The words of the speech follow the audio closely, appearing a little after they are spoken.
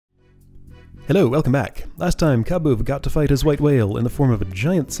Hello, welcome back. Last time, Kabuv got to fight his white whale in the form of a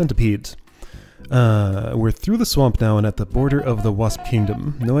giant centipede. We're through the swamp now and at the border of the Wasp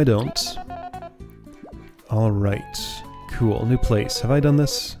Kingdom. No, I don't. Alright. Cool. New place. Have I done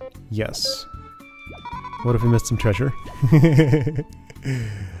this? Yes. What if we missed some treasure?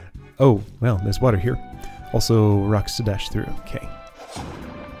 Oh, well, there's water here. Also, rocks to dash through. Okay.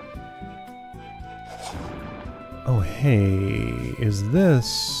 Oh, hey. Is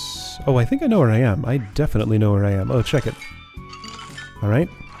this... Oh, I think I know where I am. I definitely know where I am. Oh, check it. Alright.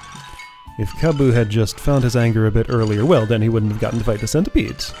 If Kabu had just found his anger a bit earlier, well, then he wouldn't have gotten to fight the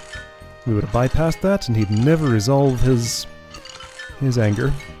centipede. We would have bypassed that, and he'd never resolve his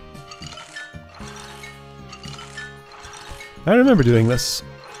anger. I remember doing this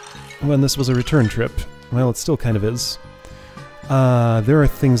when this was a return trip. Well, it still kind of is. There are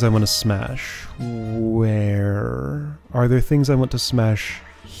things I want to smash. Where? Are there things I want to smash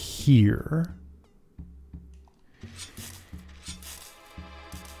here?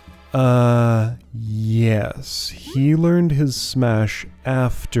 Yes. He learned his smash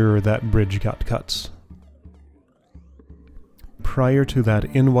after that bridge got cut. Prior to that,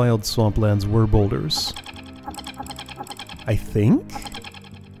 in Wild Swamplands were boulders. I think?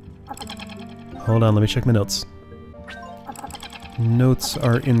 Hold on, let me check my notes. Notes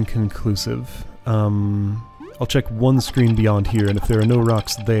are inconclusive. I'll check one screen beyond here, and if there are no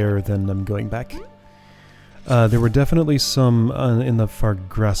rocks there, then I'm going back. There were definitely some in the far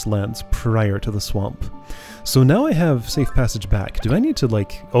grasslands prior to the swamp. So now I have safe passage back. Do I need to,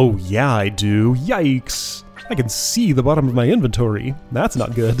 like... Oh, yeah, I do. Yikes! I can see the bottom of my inventory. That's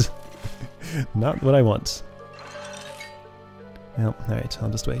not good. Not what I want. Well, alright,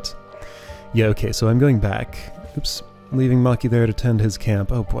 I'll just wait. Yeah, okay, so I'm going back. Oops. Leaving Maki there to tend his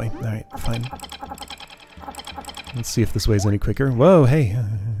camp. Oh boy, alright, fine. Let's see if this way's any quicker. Whoa, hey!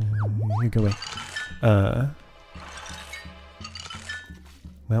 You go away.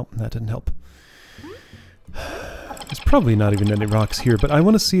 Well, that didn't help. There's probably not even any rocks here, but I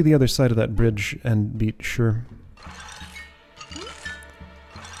want to see the other side of that bridge and be sure.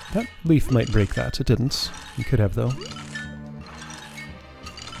 That leaf might break that. It didn't. You could have, though.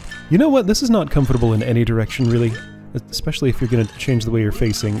 You know what? This is not comfortable in any direction, really. Especially if you're going to change the way you're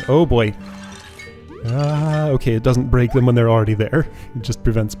facing. Oh boy. Okay, it doesn't break them when they're already there. It just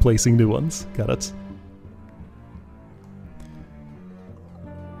prevents placing new ones. Got it.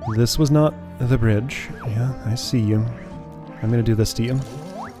 This was not the bridge. Yeah, I see you. I'm gonna do this to you.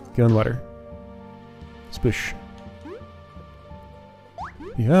 Go in water. Splish.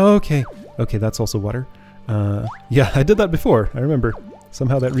 Yeah, okay. Okay, that's also water. Yeah, I did that before. I remember.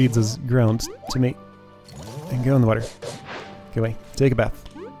 Somehow that reads as ground to me. And go in the water. Go away. Take a bath.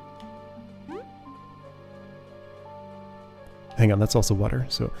 Hang on, that's also water.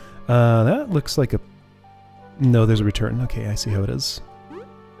 So, that looks like a... No, there's a return. Okay, I see how it is.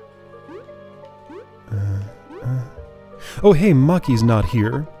 Oh, hey, Maki's not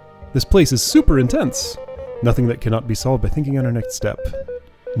here. This place is super intense. Nothing that cannot be solved by thinking on our next step.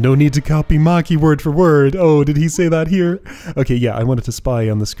 No need to copy Maki word for word. Oh, did he say that here? Okay, yeah, I wanted to spy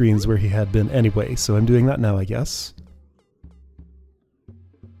on the screens where he had been anyway, so I'm doing that now, I guess.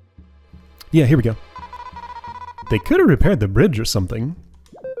 Yeah, here we go. They could have repaired the bridge or something.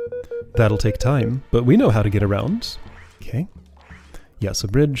 That'll take time, but we know how to get around. Okay. Yeah, so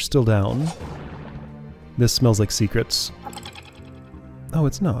bridge still down. This smells like secrets. Oh,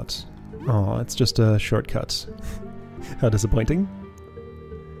 it's not. Oh, it's just a shortcut. How disappointing.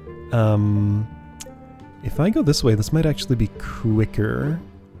 If I go this way, this might actually be quicker.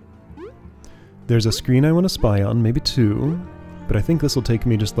 There's a screen I want to spy on, maybe two, but I think this will take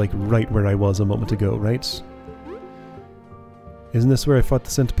me just like right where I was a moment ago, right? Isn't this where I fought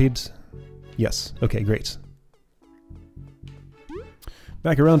the centipede? Yes. Okay, great.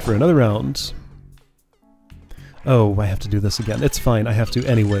 Back around for another round. Oh, I have to do this again. It's fine, I have to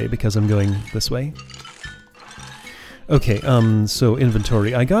anyway, because I'm going this way. Okay, so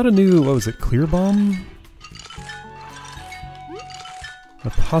inventory. I got a new, what was it, clear bomb? A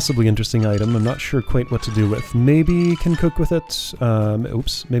possibly interesting item. I'm not sure quite what to do with. Maybe can cook with it.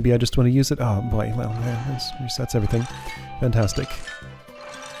 Oops, maybe I just want to use it. Oh boy, well, this resets everything. Fantastic.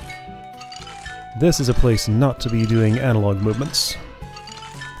 This is a place not to be doing analog movements.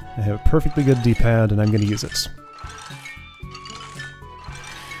 I have a perfectly good D-pad and I'm going to use it.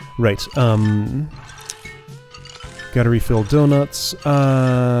 Right, gotta refill donuts.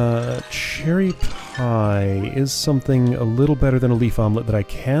 Cherry pie is something a little better than a leaf omelet that I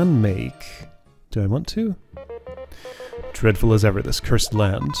can make. Do I want to? Dreadful as ever, this cursed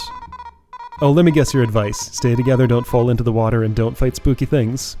land. Oh, let me guess your advice. Stay together, don't fall into the water, and don't fight spooky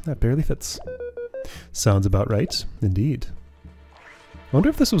things. That barely fits. Sounds about right. Indeed. I wonder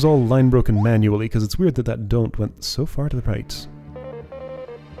if this was all line broken manually, because it's weird that that don't went so far to the right.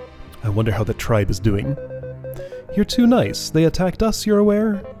 I wonder how the tribe is doing. You're too nice. They attacked us, you're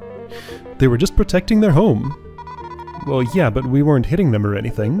aware? They were just protecting their home. Well, yeah, but we weren't hitting them or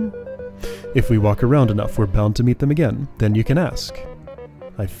anything. If we walk around enough, we're bound to meet them again. Then you can ask.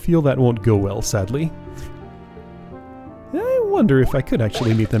 I feel that won't go well, sadly. I wonder if I could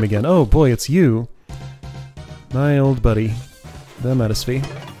actually meet them again. Oh boy, it's you. My old buddy. The Matisfee.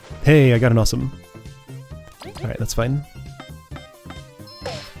 Hey, I got an awesome. Alright, that's fine.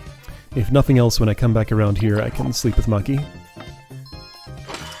 If nothing else, when I come back around here, I can sleep with Maki.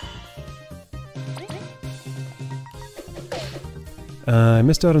 I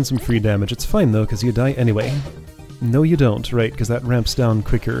missed out on some free damage. It's fine though, because you die anyway. No you don't, right, because that ramps down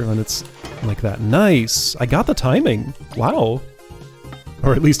quicker when it's like that. Nice! I got the timing! Wow!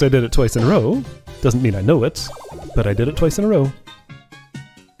 Or at least I did it twice in a row. Doesn't mean I know it, but I did it twice in a row.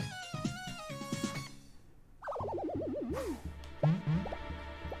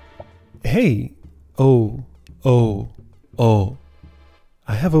 Hey! Oh.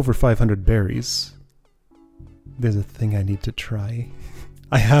 I have over 500 berries. There's a thing I need to try.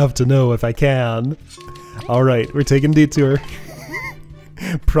 I have to know if I can. Alright, we're taking Detour.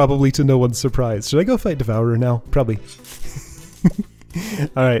 Probably to no one's surprise. Should I go fight Devourer now? Probably.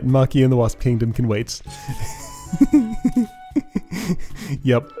 Alright, Maki and the Wasp Kingdom can wait.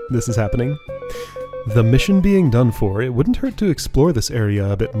 Yep, this is happening. The mission being done for, it wouldn't hurt to explore this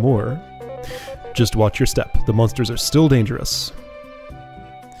area a bit more. Just watch your step. The monsters are still dangerous.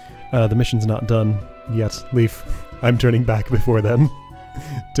 The mission's not done yet, Leaf. I'm turning back before then.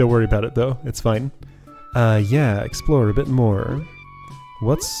 Don't worry about it though, it's fine. Yeah, explore a bit more.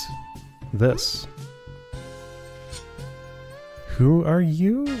 What's this? Who are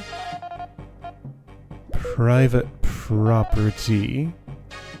you? Private property.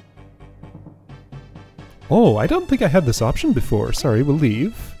 Oh, I don't think I had this option before. Sorry, we'll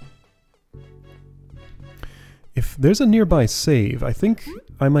leave. If there's a nearby save, I think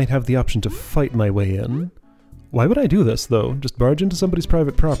I might have the option to fight my way in. Why would I do this, though? Just barge into somebody's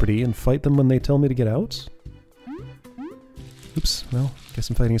private property and fight them when they tell me to get out? Oops, well, guess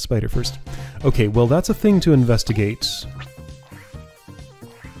I'm fighting a spider first. Okay, well that's a thing to investigate.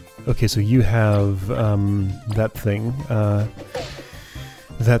 Okay, so you have, that thing.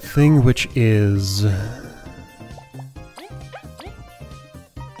 That thing which is...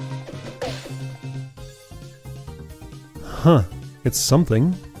 Huh, it's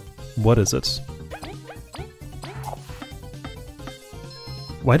something. What is it?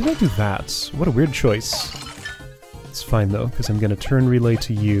 Why did I do that? What a weird choice. It's fine though, because I'm gonna turn relay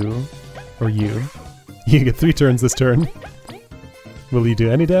to you. Or you. You get 3 turns this turn. Will you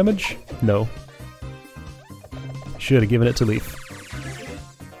do any damage? No. Should have given it to Leaf.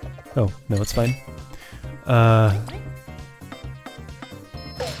 Oh, no, it's fine. Huh.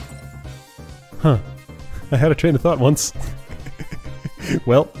 I had a train of thought once.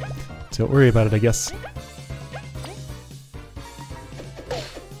 Well, don't worry about it, I guess.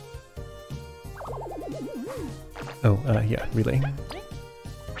 Oh, yeah, relay.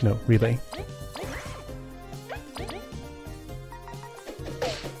 No, relay.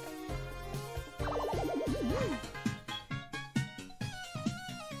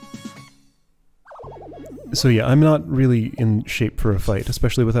 So yeah, I'm not really in shape for a fight,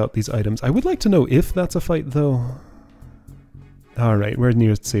 especially without these items. I would like to know if that's a fight, though. Alright, where's the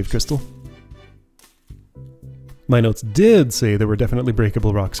nearest save crystal? My notes did say there were definitely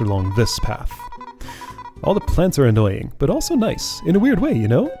breakable rocks along this path. All the plants are annoying, but also nice, in a weird way, you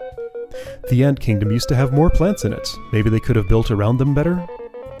know? The Ant Kingdom used to have more plants in it. Maybe they could have built around them better?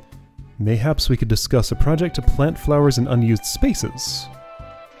 Mayhaps we could discuss a project to plant flowers in unused spaces.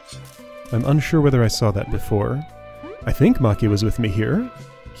 I'm unsure whether I saw that before. I think Maki was with me here.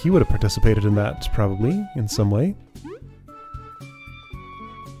 He would have participated in that, probably, in some way.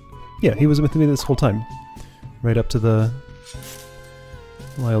 Yeah, he was with me this whole time. Right up to the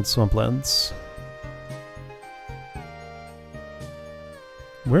wild swamplands.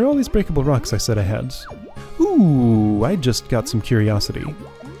 Where are all these breakable rocks I said I had? Ooh, I just got some curiosity.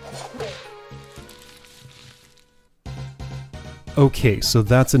 Okay, so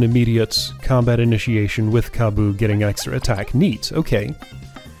that's an immediate combat initiation with Kabu getting extra attack. Neat, okay.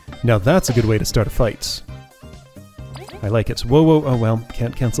 Now that's a good way to start a fight. I like it. Whoa, whoa, oh well,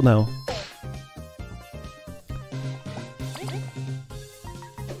 can't cancel now.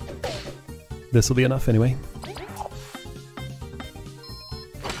 This'll be enough anyway.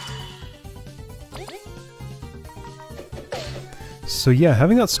 So yeah,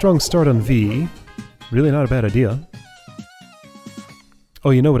 having that strong start on V, really not a bad idea.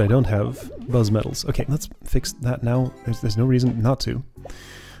 Oh, you know what I don't have? Buzz metals. Okay, let's fix that now. There's no reason not to.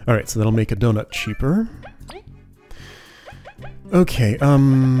 Alright, so that'll make a donut cheaper. Okay,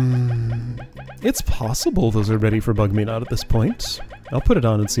 it's possible those are ready for Bug Me Not at this point. I'll put it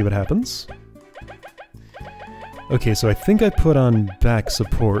on and see what happens. Okay, so I think I put on back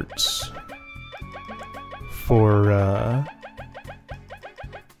support for,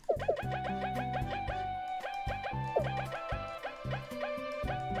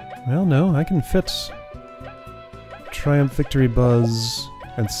 well, no, I can fit Triumph Victory Buzz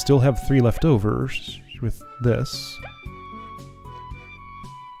and still have 3 left over with this.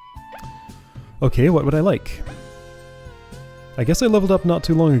 Okay, what would I like? I guess I leveled up not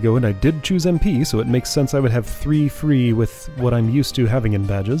too long ago and I did choose MP, so it makes sense I would have 3 free with what I'm used to having in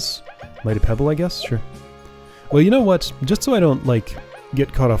badges. Mighty Pebble, I guess? Sure. Well, you know what? Just so I don't, like,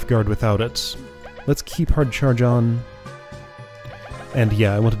 get caught off guard without it, let's keep Hard Charge on. And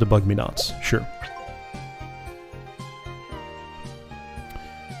yeah, I wanted to Bug Me Not. Sure.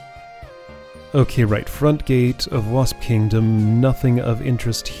 Okay, right. Front gate of Wasp Kingdom. Nothing of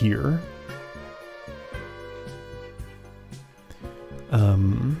interest here.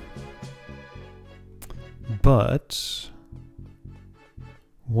 But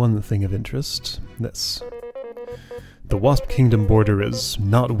one thing of interest. This. The Wasp Kingdom border is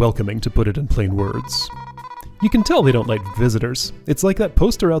not welcoming, to put it in plain words. You can tell they don't like visitors. It's like that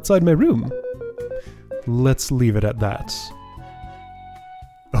poster outside my room. Let's leave it at that.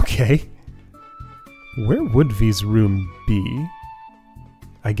 Okay. Where would V's room be?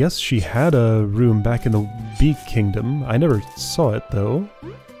 I guess she had a room back in the Bee Kingdom. I never saw it, though.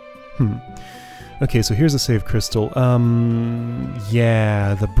 Okay, so here's a save crystal.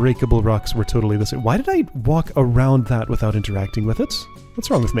 Yeah, the breakable rocks were totally this way. Why did I walk around that without interacting with it? What's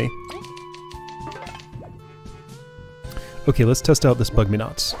wrong with me? Okay, let's test out this Bug Me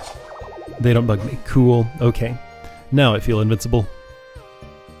Nots. They don't bug me. Cool. Okay. Now I feel invincible.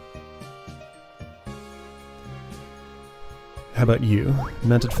 How about you?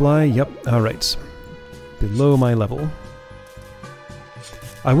 Manted Fly? Yep. Alright. Below my level.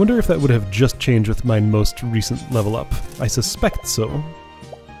 I wonder if that would have just changed with my most recent level up. I suspect so.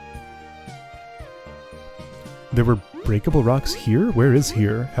 There were breakable rocks here? Where is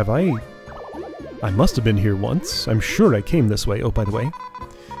here? Have I must have been here once. I'm sure I came this way. Oh, by the way.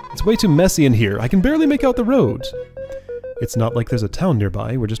 It's way too messy in here. I can barely make out the road. It's not like there's a town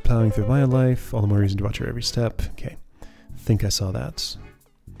nearby. We're just plowing through wildlife. All the more reason to watch our every step. Okay. Think I saw that.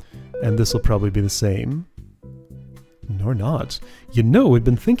 And this will probably be the same. Nor not. You know, we've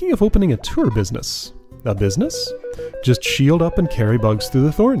been thinking of opening a tour business. A business? Just shield up and carry bugs through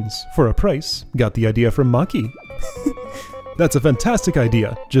the thorns. For a price. Got the idea from Maki. That's a fantastic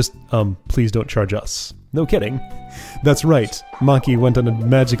idea. Just, please don't charge us. No kidding. That's right. Maki went on a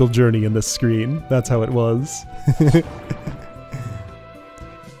magical journey in this screen. That's how it was.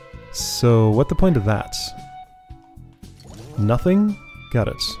 So, what the point of that? Nothing? Got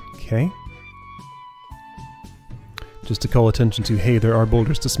it. Okay. Just to call attention to, hey, there are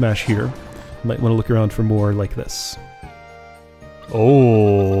boulders to smash here. Might want to look around for more like this.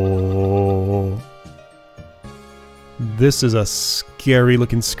 Oh. This is a scary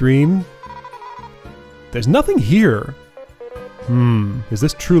looking screen. There's nothing here. Is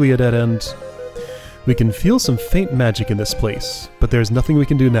this truly a dead end? We can feel some faint magic in this place, but there's nothing we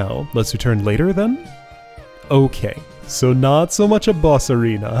can do now. Let's return later then? Okay, so not so much a boss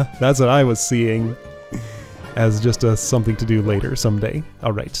arena. That's what I was seeing. As just a something to do later, someday.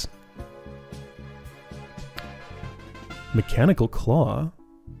 Alright. Mechanical claw?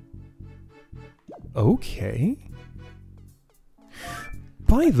 Okay.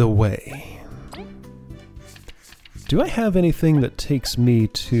 By the way, do I have anything that takes me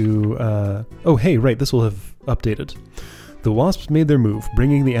to, oh hey, right, this will have updated. The wasps made their move,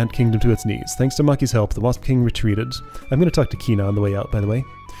 bringing the Ant Kingdom to its knees. Thanks to Maki's help, the Wasp King retreated. I'm going to talk to Kina on the way out, by the way.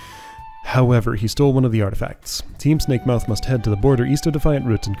 However, he stole one of the artifacts. Team Snakemouth must head to the border east of Defiant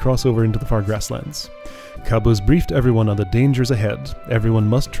Root and cross over into the far grasslands. Kabu's briefed everyone on the dangers ahead. Everyone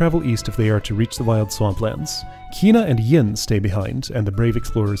must travel east if they are to reach the wild swamplands. Kina and Yin stay behind, and the brave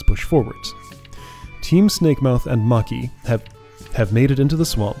explorers push forward. Team Snakemouth and Maki have made it into the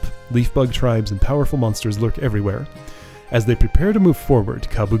swamp. Leafbug tribes and powerful monsters lurk everywhere. As they prepare to move forward,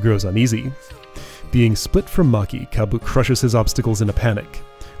 Kabu grows uneasy. Being split from Maki, Kabu crushes his obstacles in a panic.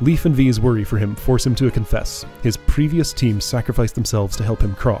 Leaf and V's worry for him force him to confess. His previous team sacrificed themselves to help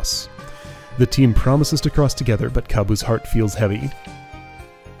him cross. The team promises to cross together, but Kabu's heart feels heavy.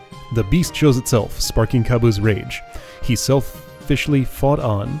 The beast shows itself, sparking Kabu's rage. He officially fought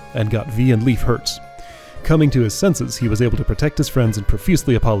on and got V and Leaf hurt. Coming to his senses, he was able to protect his friends and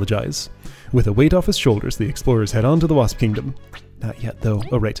profusely apologize. With a weight off his shoulders, the explorers head on to the Wasp Kingdom. Not yet, though.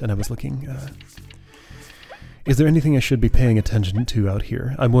 Oh, right, and I was looking. Is there anything I should be paying attention to out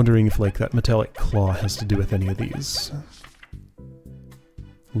here? I'm wondering if, like, that metallic claw has to do with any of these.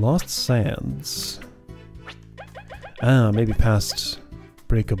 Lost Sands. Ah, maybe past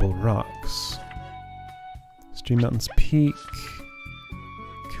Breakable Rocks. Stream Mountains Peak.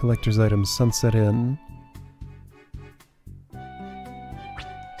 Collector's Items Sunset Inn.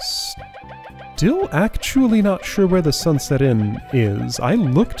 Still actually not sure where the Sunset Inn is. I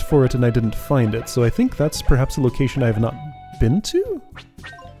looked for it and I didn't find it, so I think that's perhaps a location I have not been to?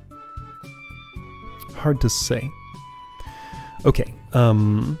 Hard to say. Okay,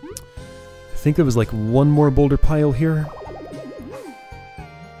 I think there was like one more boulder pile here.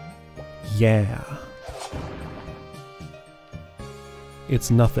 Yeah. It's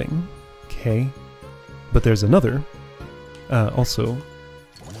nothing. Okay. But there's another. Also...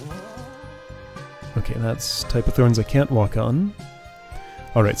 Okay, that's type of thorns I can't walk on.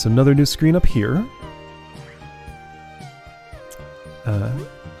 Alright, so another new screen up here. Huh?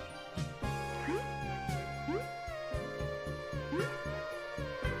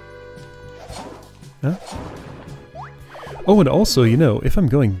 Oh, and also, you know, if I'm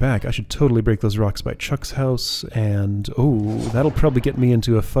going back, I should totally break those rocks by Chuck's house, and... Oh, that'll probably get me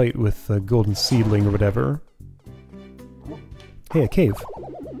into a fight with a golden seedling or whatever. Hey, a cave.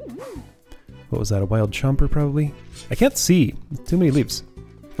 What was that, a wild chomper, probably? I can't see! Too many leaves.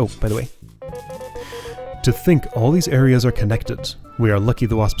 Oh, by the way. To think all these areas are connected. We are lucky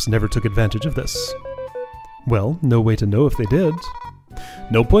the wasps never took advantage of this. Well, no way to know if they did.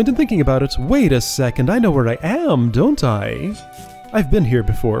 No point in thinking about it. Wait a second, I know where I am, don't I? I've been here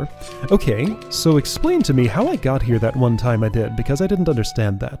before. Okay, so explain to me how I got here that one time I did, because I didn't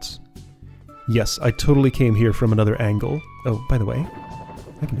understand that. Yes, I totally came here from another angle. Oh, by the way,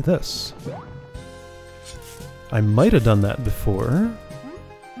 I can do this. I might have done that before.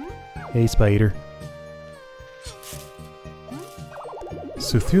 Hey, spider.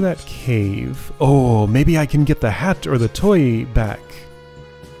 So through that cave... Oh, maybe I can get the hat or the toy back.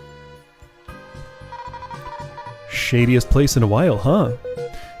 Shadiest place in a while, huh?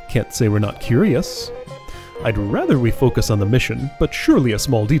 Can't say we're not curious. I'd rather we focus on the mission, but surely a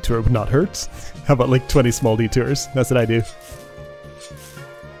small detour would not hurt. How about like 20 small detours? That's what I do.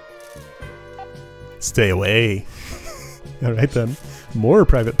 Stay away. Alright then. More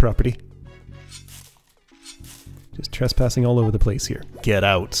private property. Just trespassing all over the place here. Get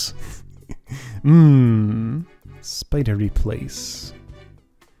out. Spidery place.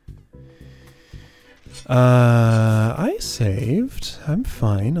 I saved. I'm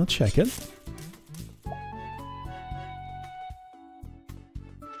fine. I'll check it.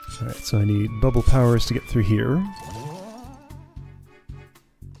 Alright, so I need bubble powers to get through here.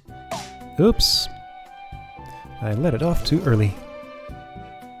 Oops. I let it off too early.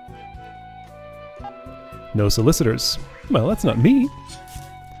 No solicitors. Well, that's not me.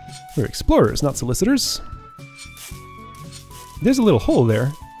 We're explorers, not solicitors. There's a little hole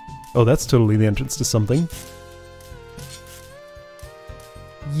there. Oh, that's totally the entrance to something.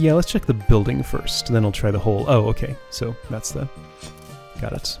 Yeah, let's check the building first, then I'll try the hole. Oh, okay. So, that's the...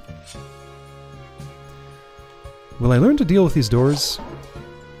 Got it. Will I learn to deal with these doors?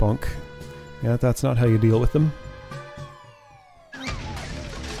 Bonk. Yeah, that's not how you deal with them.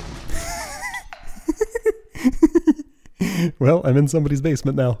 Well, I'm in somebody's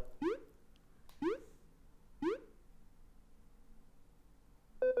basement now.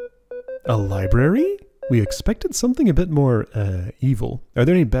 A library? We expected something a bit more, evil. Are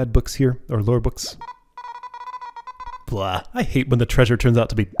there any bad books here? Or lore books? Blah. I hate when the treasure turns out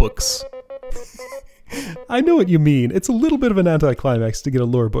to be books. I know what you mean. It's a little bit of an anticlimax to get a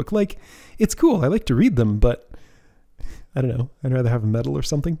lore book. Like, it's cool. I like to read them, but... I don't know. I'd rather have a medal or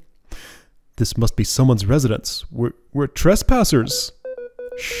something. This must be someone's residence. We're trespassers.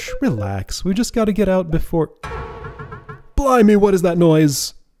 Shh, relax. We just gotta get out before... Blimey, what is that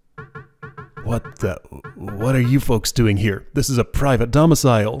noise? What are you folks doing here? This is a private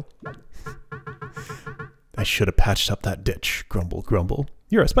domicile. I should have patched up that ditch. Grumble, grumble.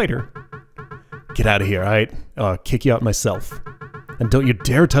 You're a spider. Get out of here, alright? I'll kick you out myself. And don't you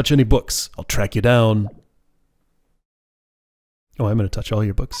dare touch any books. I'll track you down. Oh, I'm gonna touch all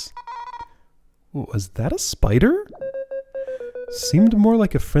your books. Was that a spider? Seemed more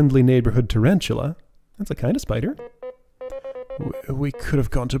like a friendly neighborhood tarantula. That's a kind of spider. We could have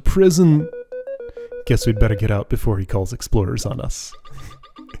gone to prison. Guess we'd better get out before he calls explorers on us.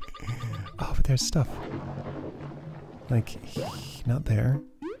 Oh, but there's stuff. Like, not there.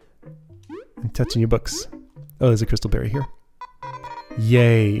 I'm touching your books. Oh, there's a crystal berry here.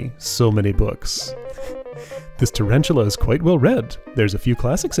 Yay, so many books. This tarantula is quite well read. There's a few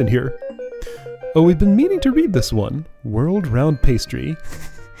classics in here. Oh, we've been meaning to read this one. World Round Pastry.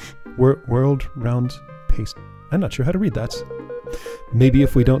 World Round Pastry. I'm not sure how to read that. Maybe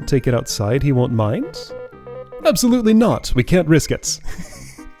if we don't take it outside, he won't mind? Absolutely not. We can't risk it.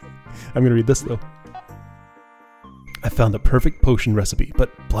 I'm gonna read this, though. I found the perfect potion recipe, but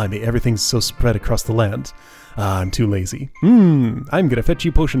blimey, everything's so spread across the land. I'm too lazy. I'm gonna fetch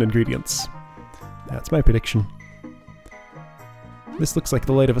you potion ingredients. That's my prediction. This looks like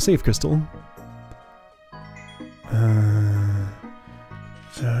the light of a save crystal. I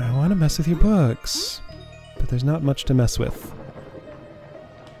want to mess with your books, but there's not much to mess with.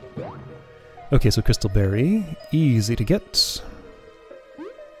 Okay, so crystal berry, easy to get.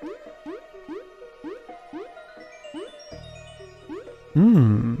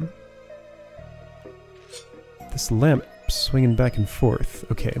 This lamp swinging back and forth.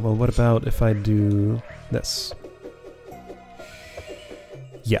 Okay, well, what about if I do this?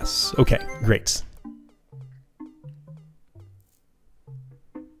 Yes, okay, great.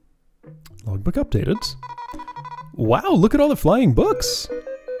 Logbook updated. Wow, look at all the flying books!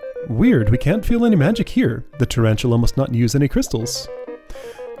 Weird, we can't feel any magic here. The tarantula must not use any crystals.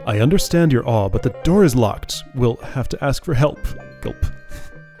 I understand your awe, but the door is locked. We'll have to ask for help. Gulp.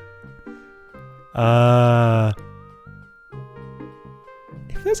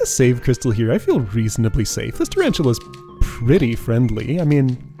 If there's a save crystal here, I feel reasonably safe. This tarantula's pretty friendly. I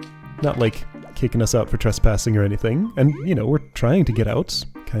mean, not like kicking us out for trespassing or anything. And, you know, we're trying to get out,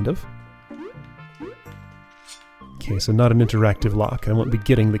 kind of. Okay, so not an interactive lock. I won't be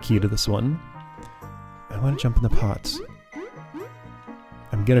getting the key to this one. I want to jump in the pot.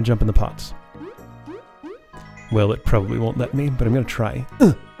 I'm gonna jump in the pot. Well, it probably won't let me, but I'm gonna try.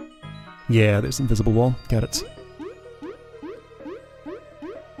 Yeah, there's invisible wall. Got it.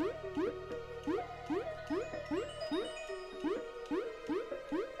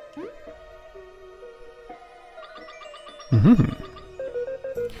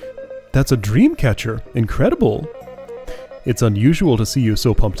 That's a dream catcher. Incredible. It's unusual to see you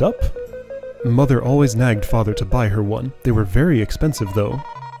so pumped up. Mother always nagged father to buy her one. They were very expensive, though.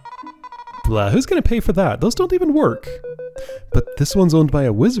 Blah, who's gonna pay for that? Those don't even work. But this one's owned by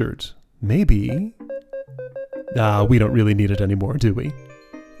a wizard. Maybe... Ah, we don't really need it anymore, do we?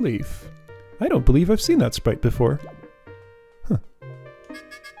 Leaf. I don't believe I've seen that sprite before. Huh.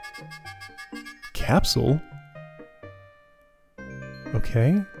 Capsule?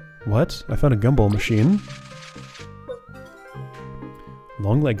 Okay. What? I found a gumball machine.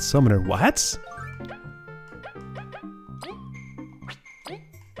 Long-legged summoner. What?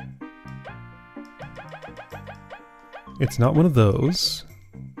 It's not one of those.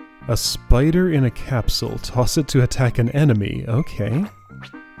 A spider in a capsule. Toss it to attack an enemy. Okay.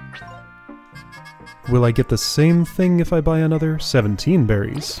 Will I get the same thing if I buy another? 17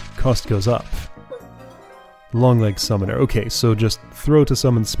 berries. Cost goes up. Long-legged summoner. Okay, so just throw to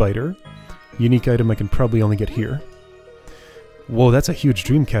summon spider. Unique item I can probably only get here. Whoa, that's a huge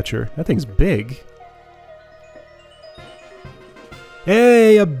dream catcher. That thing's big.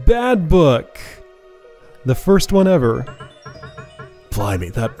 Hey, a bad book! The first one ever. Blimey,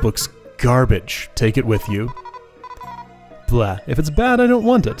 that book's garbage. Take it with you. Blah. If it's bad, I don't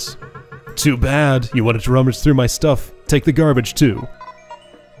want it. Too bad. You wanted to rummage through my stuff. Take the garbage, too.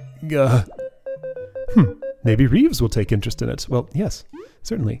 Maybe Reeves will take interest in it. Well, yes,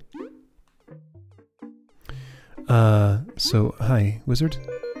 certainly. So, hi, wizard.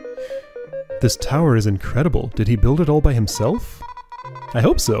 This tower is incredible. Did he build it all by himself? I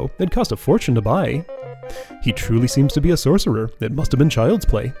hope so. It'd cost a fortune to buy. He truly seems to be a sorcerer. It must have been child's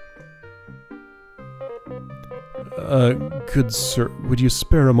play. Good sir, would you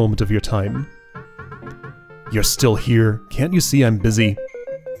spare a moment of your time? You're still here. Can't you see I'm busy?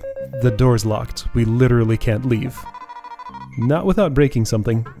 The door's locked. We literally can't leave. Not without breaking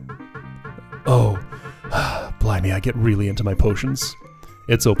something. Oh, blimey, I get really into my potions.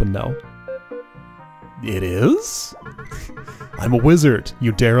 It's open now. It is? I'm a wizard.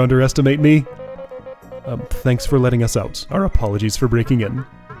 You dare underestimate me? Thanks for letting us out. Our apologies for breaking in.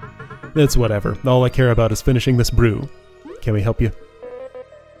 It's whatever. All I care about is finishing this brew. Can we help you?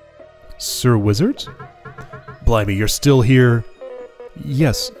 Sir Wizard? Blimey, you're still here?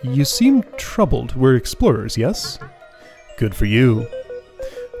 Yes, you seem troubled. We're explorers, yes? Good for you.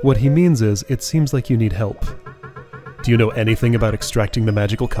 What he means is, it seems like you need help. Do you know anything about extracting the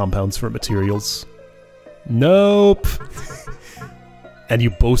magical compounds for materials? Nope. And you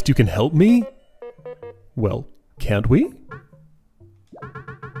boast you can help me? Well, Can't we?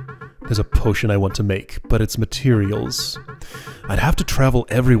 There's a potion I want to make, but its materials. I'd have to travel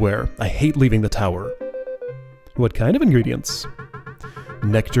everywhere. I hate leaving the tower. What kind of ingredients?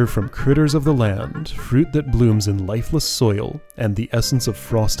 Nectar from critters of the land, fruit that blooms in lifeless soil, and the essence of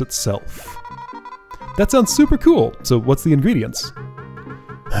frost itself. That sounds super cool. So what's the ingredients?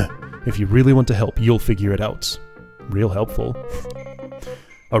 If you really want to help, you'll figure it out. Real helpful.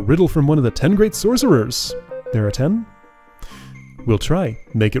 A riddle from one of the 10 great sorcerers. There are 10? We'll try.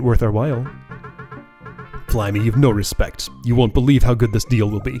 Make it worth our while. Blimey, you've no respect. You won't believe how good this deal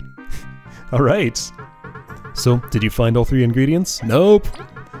will be. Alright. So, did you find all 3 ingredients? Nope.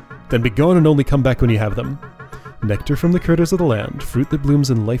 Then be gone and only come back when you have them. Nectar from the critters of the land, fruit that blooms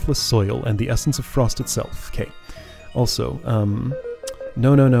in lifeless soil, and the essence of frost itself. Okay. Also,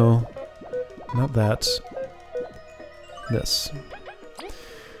 no. Not that. This.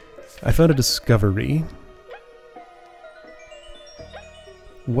 I found a discovery.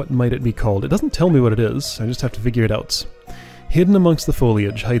 What might it be called? It doesn't tell me what it is. I just have to figure it out. Hidden amongst the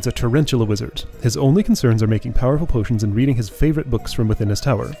foliage hides a tarantula wizard. His only concerns are making powerful potions and reading his favorite books from within his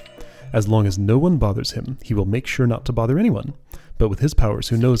tower. As long as no one bothers him, he will make sure not to bother anyone. But with his powers,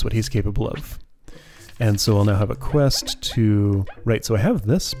 who knows what he's capable of. And so I'll now have a quest to... Right, so I have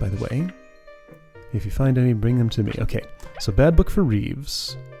this, by the way. If you find any, bring them to me. Okay, so bad book for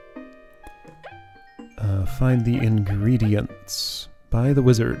Reeves. Find the ingredients. By the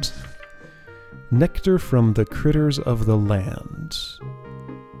wizard. Nectar from the critters of the land.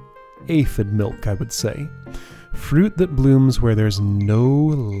 Aphid milk, I would say. Fruit that blooms where there's no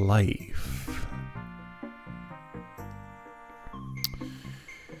life.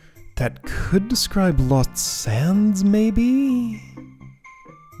 That could describe Lost Sands, maybe?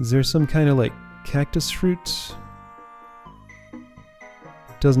 Is there some kind of, like, cactus fruit?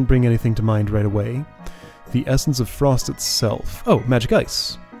 Doesn't bring anything to mind right away. The essence of frost itself. Oh, magic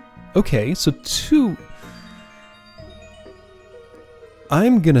ice. Okay, so 2...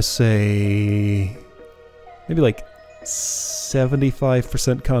 I'm gonna say... maybe like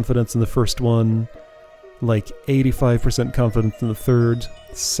 75% confidence in the first one, like 85% confidence in the third.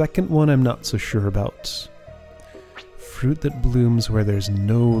 Second one I'm not so sure about. Fruit that blooms where there's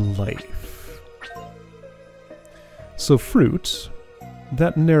no life. So fruit,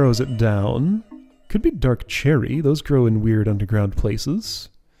 that narrows it down. Could be dark cherry, those grow in weird underground places.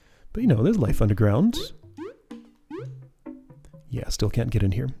 But you know, there's life underground. Yeah, still can't get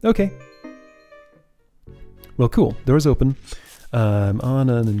in here. Okay. Well, cool. Door's open. I'm on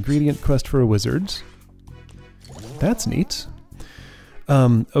an ingredient quest for a wizard. That's neat.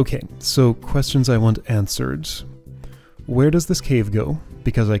 Okay, so questions I want answered. Where does this cave go?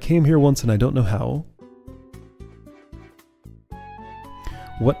 Because I came here once and I don't know how.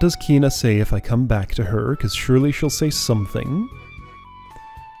 What does Kina say if I come back to her? Because surely she'll say something.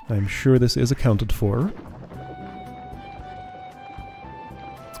 I'm sure this is accounted for.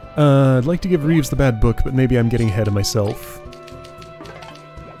 I'd like to give Reeves the bad book, but maybe I'm getting ahead of myself.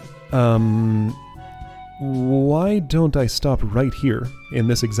 Why don't I stop right here, in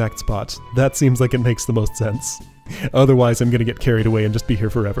this exact spot? That seems like it makes the most sense. Otherwise, I'm gonna get carried away and just be here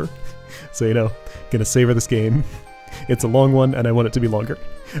forever. So, you know, gonna savor this game. It's a long one, and I want it to be longer.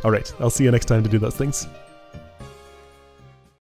 Alright, I'll see you next time to do those things.